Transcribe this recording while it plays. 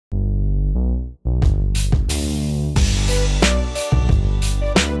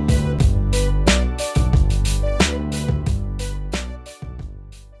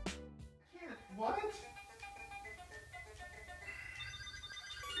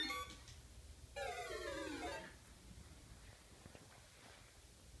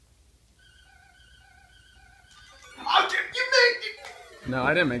No,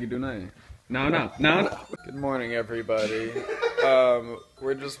 I didn't make you do nothing. No. Good morning, everybody.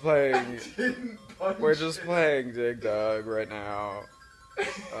 We're just playing Dig Dug right now.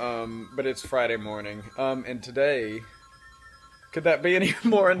 But it's Friday morning. And today, could that be any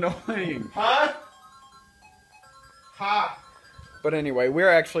more annoying? Huh? Ha! But anyway, we're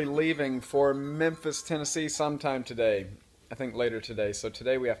actually leaving for Memphis, Tennessee sometime today. I think later today. So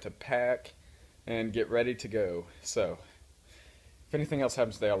today we have to pack and get ready to go. So, if anything else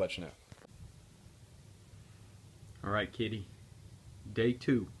happens today, I'll let you know. Alright, kitty. Day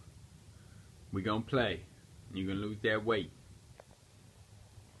 2. We gonna play. You're gonna lose that weight.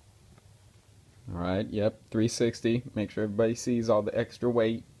 Alright, yep, 360. Make sure everybody sees all the extra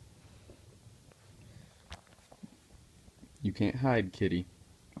weight. You can't hide, kitty.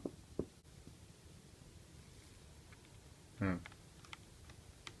 Oh.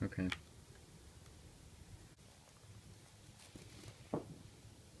 Okay.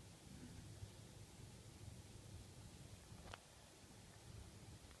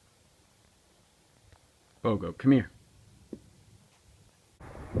 Bogo, come here.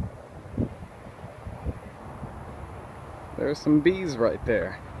 There's some bees right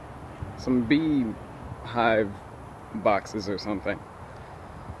there. Some bee hive boxes or something.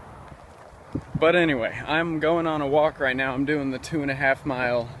 But anyway, I'm going on a walk right now. I'm doing the 2.5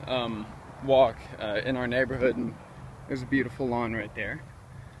 mile walk in our neighborhood, and there's a beautiful lawn right there.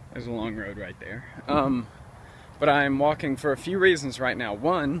 There's a long road right there. But I'm walking for a few reasons right now.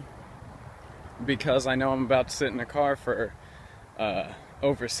 One, because I know I'm about to sit in a car for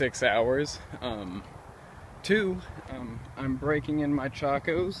over 6 hours. 2, I'm breaking in my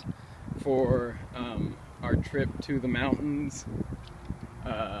Chacos for our trip to the mountains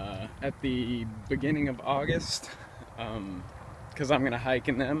at the beginning of August, because I'm going to hike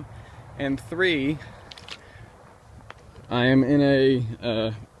in them. And 3, I am in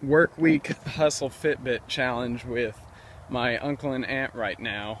a work week hustle Fitbit challenge with my uncle and aunt right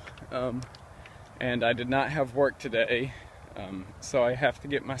now. And I did not have work today, so I have to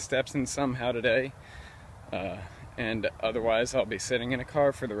get my steps in somehow today. And otherwise I'll be sitting in a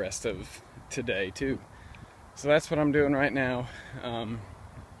car for the rest of today too. So that's what I'm doing right now.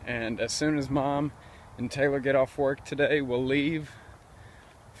 And as soon as Mom and Taylor get off work today, we'll leave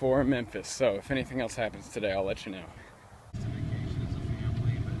for Memphis. So if anything else happens today, I'll let you know.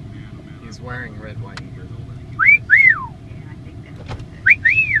 He's wearing red, white, and blue.